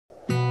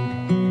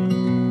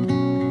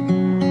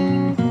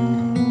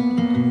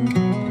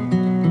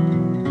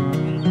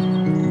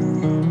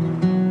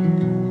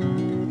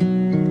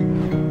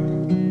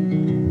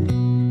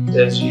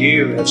as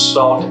you have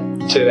sought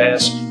to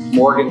ask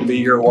Morgan to be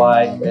your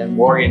wife, and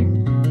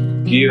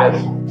Morgan, you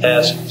have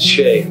asked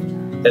Shay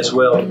as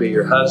well to be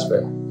your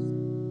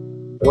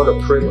husband. What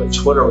a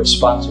privilege, what a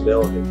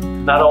responsibility.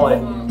 Not only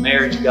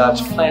marriage,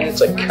 God's plan,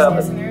 it's a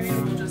covenant.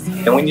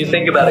 And when you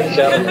think about a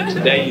covenant,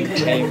 today you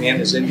came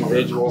in as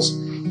individuals.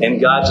 In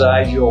God's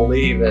eyes, you'll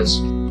leave as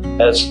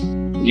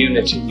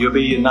unity. You'll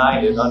be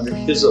united under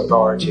His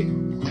authority.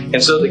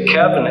 And so the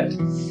covenant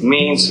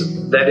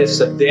means that it's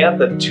the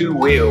death of two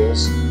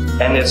wills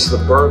and it's the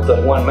birth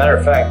of one. Matter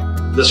of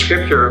fact, the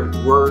scripture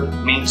word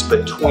means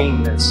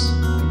betweenness.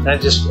 And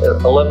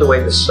I love the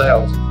way this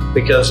sounds,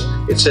 because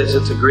it says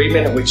it's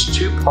agreement in which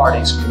two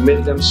parties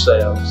commit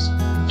themselves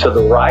to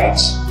the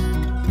rights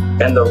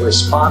and the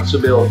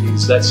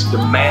responsibilities that's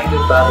demanded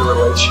by the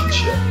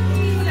relationship.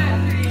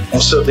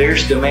 And so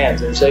there's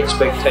demands, there's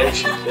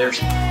expectations,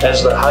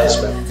 as the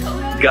husband,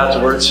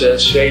 God's word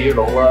says, Shay, you're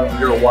to love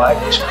your wife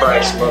as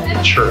Christ loved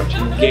the church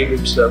and gave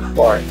Himself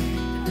for it.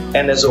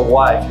 And as a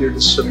wife, you're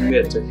to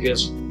submit to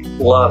His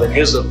love and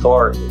His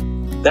authority.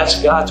 That's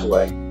God's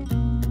way.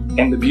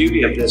 And the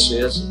beauty of this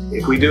is,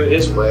 if we do it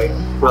His way,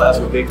 we'll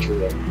have a victory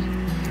in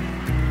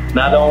it.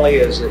 Not only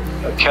is it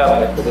a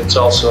covenant, but it's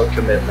also a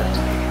commitment.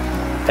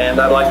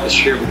 And I'd like to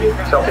share with you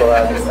a couple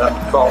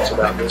of thoughts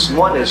about this. And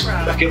one is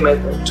a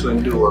commitment to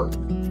endure.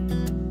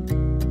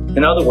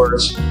 In other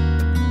words,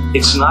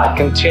 it's not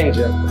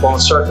contingent upon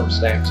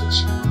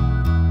circumstances.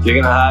 You're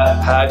going to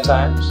have high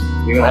times,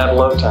 you're going to have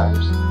low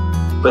times.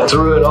 But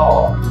through it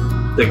all,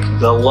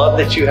 the love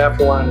that you have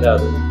for one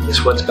another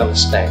is what's going to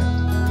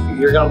stand.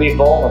 You're going to be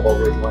vulnerable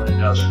with one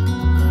another.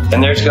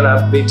 And there's going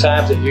to be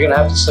times that you're going to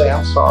have to say,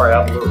 I'm sorry,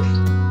 I blew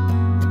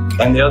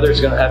it. And the other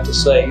is going to have to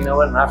say, you know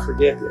what, and I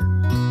forgive you.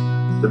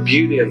 The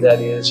beauty of that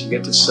is you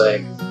get to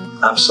say,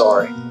 I'm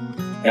sorry,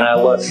 and I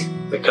love you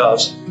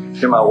because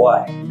you're my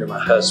wife, you're my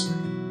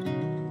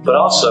husband. But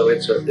also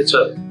it's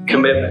a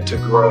commitment to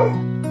grow.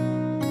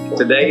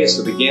 Today is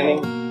the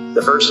beginning,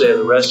 the first day of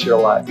the rest of your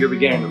life. You're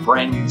beginning a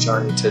brand new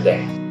journey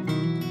today.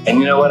 And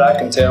you know what? I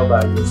can tell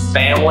by your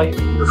family,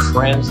 your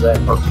friends that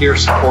are here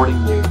supporting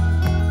you,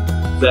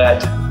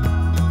 that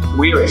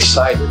we are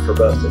excited for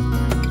both of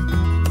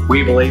you.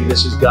 We believe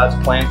this is God's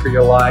plan for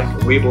your life.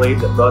 And we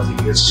believe that both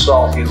of you have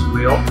sought His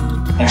will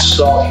and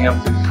sought Him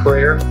through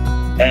prayer.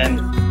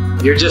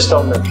 And you're just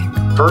on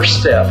the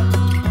first step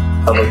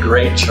of a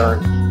great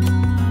journey.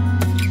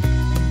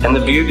 And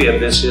the beauty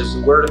of this is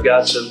the Word of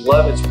God says,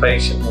 love is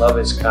patient, love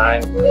is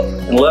kind,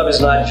 and love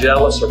is not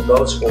jealous or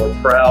boastful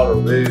or proud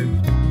or rude.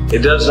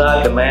 It does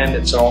not demand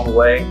its own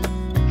way.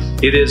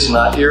 It is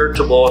not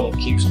irritable and it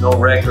keeps no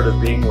record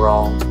of being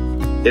wrong.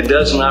 It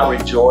does not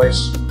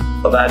rejoice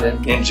about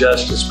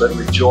injustice, but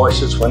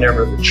rejoices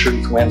whenever the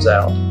truth wins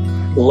out.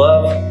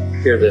 Love,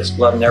 hear this,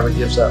 love never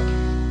gives up.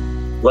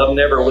 Love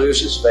never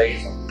loses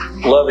faith.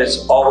 Love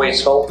is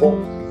always hopeful,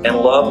 and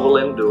love will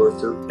endure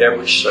through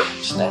every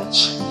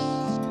circumstance.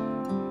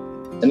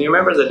 And you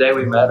remember the day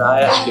we met,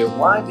 I asked you,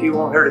 why do you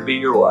want her to be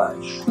your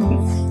wife?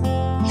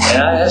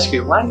 And I asked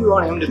you, why do you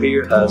want him to be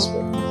your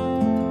husband?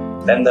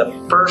 And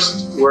the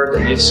first word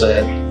that you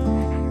said,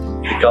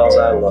 because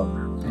I love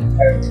her.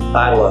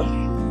 I love you.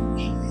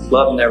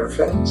 Love never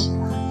fails.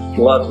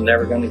 Love's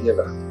never going to give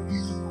up.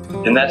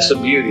 And that's the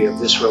beauty of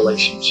this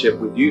relationship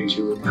with you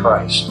two in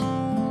Christ.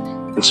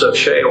 And so,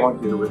 Shay, I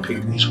want you to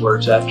repeat these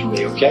words after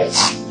me, okay?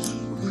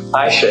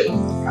 I, Shay.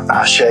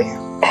 I,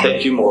 Shay.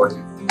 Take you,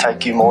 Morgan.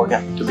 Take you,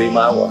 Morgan. To be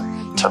my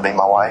wife. To be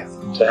my wife.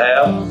 To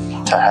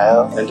have. To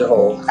have. And to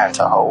hold. And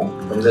to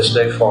hold. From this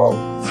day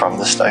forward. From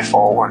this day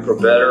forward. For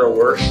better or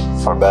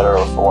worse. For better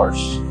or for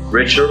worse.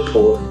 Rich or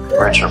poor.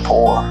 Rich or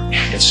poor.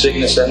 In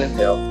sickness and in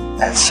health.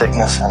 In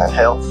sickness and in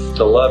health.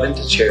 To love and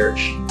to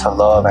cherish. To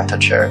love and to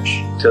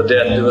cherish. Till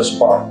death do us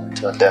part.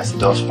 Till death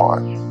do us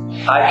part.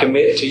 I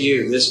commit to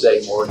you this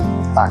day, Morgan.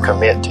 I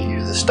commit to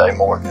you this day,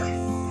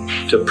 Morgan.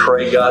 To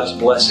pray God's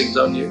blessings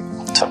on you.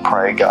 To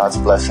pray God's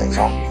blessings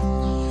on you.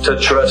 To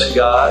trust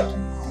God.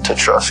 To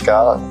trust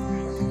God.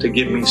 To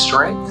give me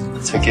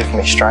strength. To give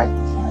me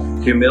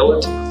strength.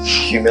 Humility.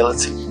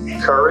 Humility.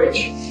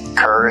 Courage.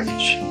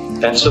 Courage.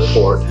 And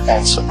support.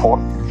 And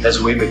support.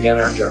 As we begin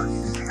our journey.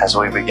 As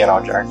we begin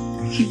our journey.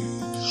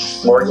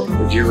 Morgan,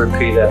 would you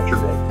repeat after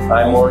me?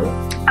 I, Morgan.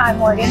 I,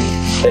 Morgan.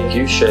 Take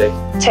you, Shay.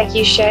 Take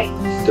you, Shay.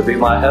 To be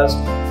my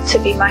husband. To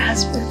be my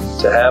husband.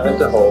 To have and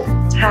to hold.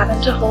 To have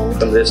and to hold.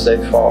 From this day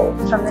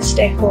forward. From this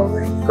day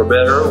forward. For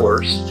better or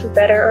worse. For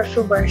better or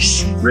for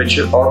worse.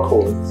 Richer or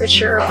poor.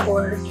 Richer or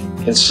poor.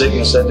 In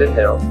sickness and in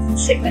health. In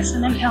sickness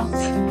and in health.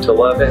 To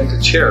love and to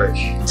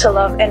cherish. To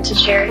love and to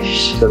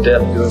cherish. Till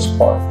death do us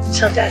part.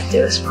 Till death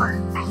do us part.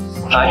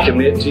 I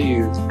commit to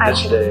you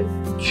this day,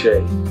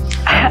 Shay.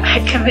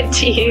 I commit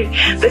to you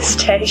this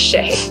day,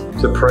 Shay.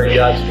 To pray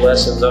God's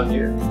blessings on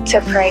you.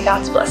 To pray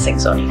God's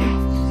blessings on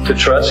you. To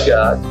trust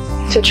God.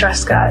 To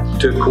trust God.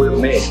 To equip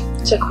me.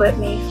 To equip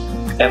me.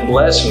 And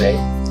bless me.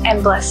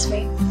 And bless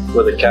me.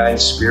 With a kind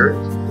spirit.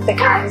 With a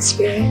kind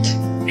spirit.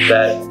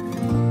 That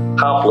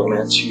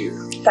compliments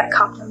you. That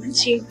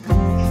compliments you.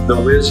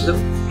 The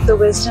wisdom. The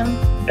wisdom.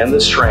 and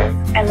the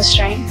strength and the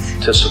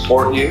strength to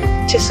support you,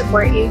 to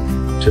support you,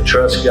 to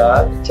trust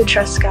God to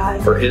trust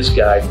God for His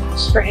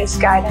guidance for His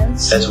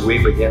guidance as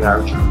we begin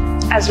our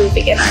journey. as we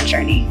begin our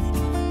journey.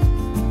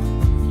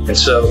 And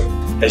so,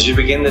 as you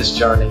begin this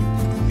journey,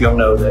 you'll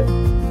know that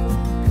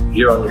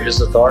you're under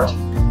His authority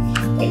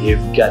and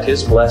you've got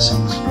His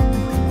blessings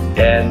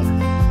and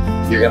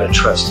you're going to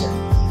trust Him.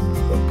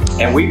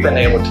 And we've been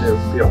able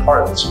to be a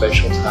part of this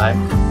special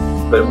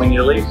time, but when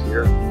you leave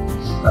here,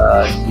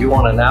 you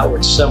want an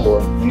outward symbol,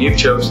 and you've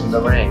chosen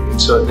the ring.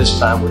 And so at this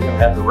time, we're going to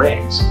have the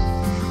rings,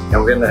 and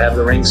we're going to have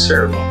the ring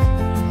ceremony.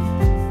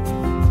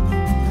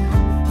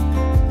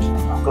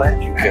 I'm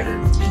glad you could.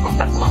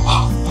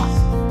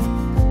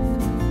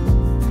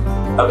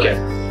 Okay,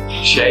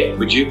 Shay,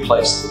 would you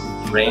place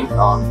the ring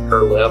on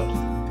her left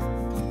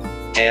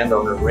hand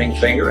on her ring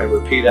finger and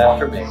repeat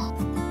after me?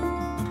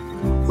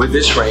 With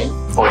this ring,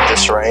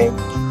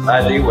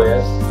 I thee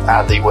wed,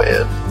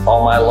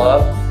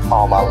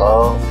 all my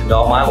love, and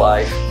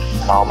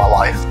all my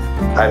life,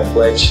 I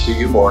pledge to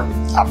you,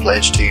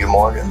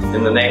 Morgan.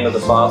 In the name of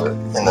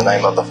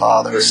the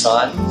Father, the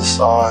Son,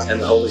 and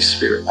the Holy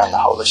Spirit.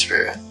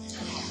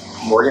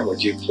 Morgan,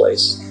 would you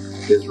place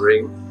his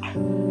ring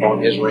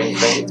on his ring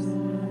finger?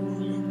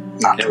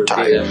 Not too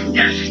tight.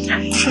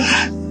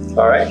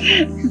 All right.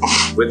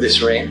 With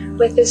this ring,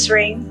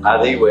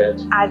 I thee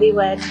wed,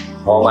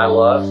 all my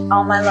love,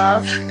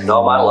 and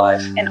all my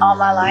life,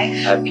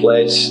 I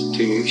pledge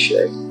to you,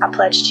 Shay.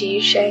 pledge to you,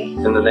 Shay.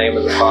 In the name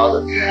of the Father,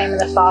 In the name of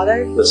the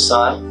Father, the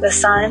Son, the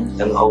Son,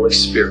 and the Holy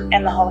Spirit.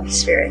 and the Holy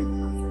Spirit.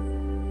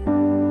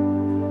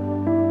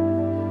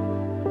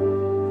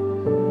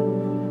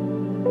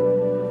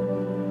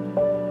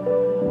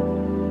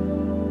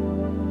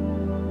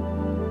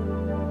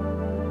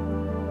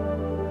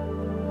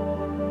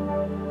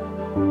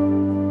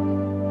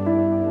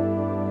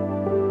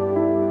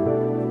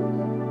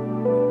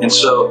 And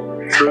so,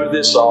 through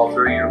this all,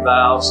 through your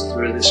vows,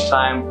 through this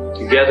time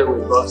together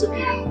with both of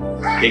you,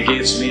 it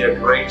gives me a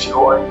great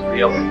joy to be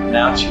able to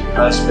pronounce you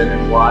husband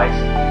and wife.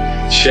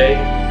 Shay,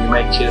 you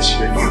may kiss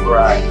your new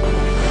bride.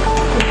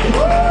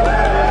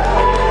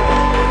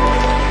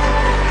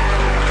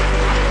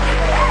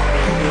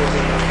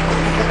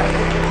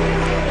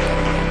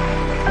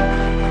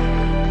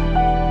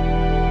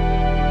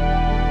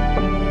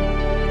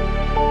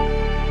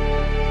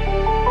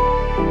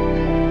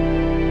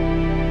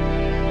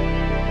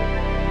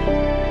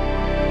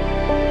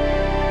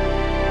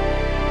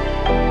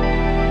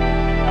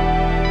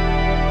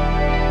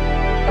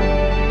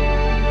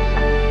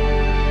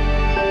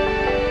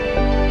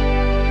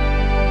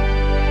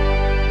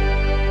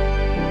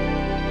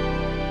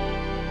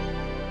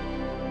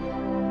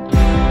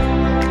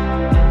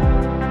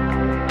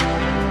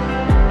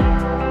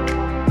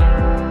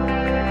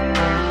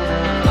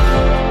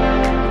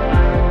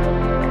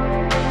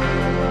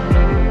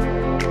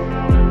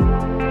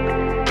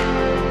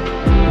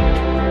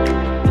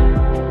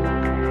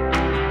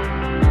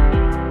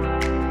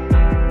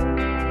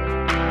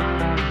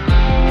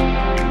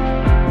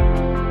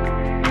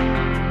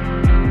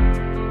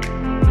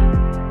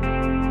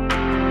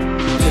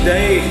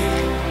 Today,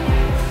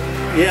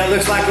 yeah, it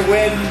looks like a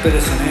wedding, but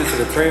it's an answer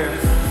to prayer.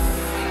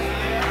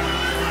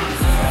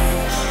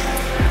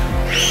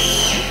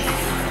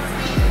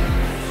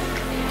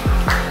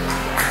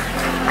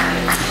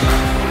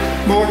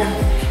 Morgan,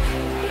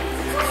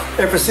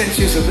 ever since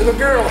you was a little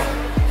girl,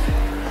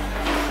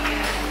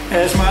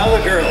 as my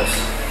other girls,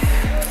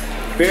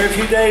 very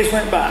few days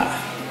went by.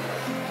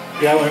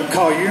 Yeah, I wouldn't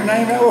call your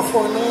name out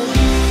before love,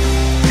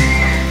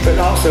 but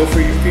also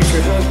for your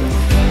future husband.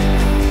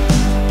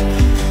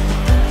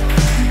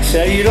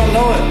 Shay, you don't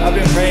know it. I've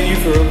been praying you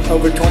for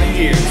over 20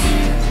 years.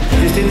 I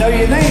just didn't know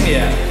your name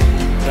yet,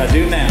 but I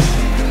do now.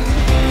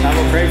 I'm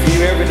going to pray for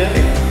you every day.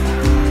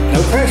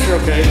 No pressure,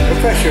 okay? No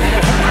pressure.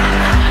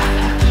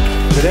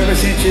 But ever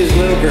since you was a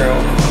little girl,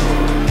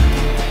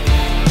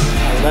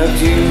 I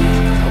loved you.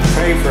 I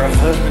prayed for a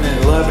husband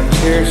and love and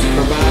cherish and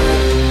provide.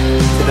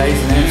 Today's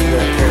an answer to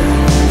that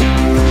prayer.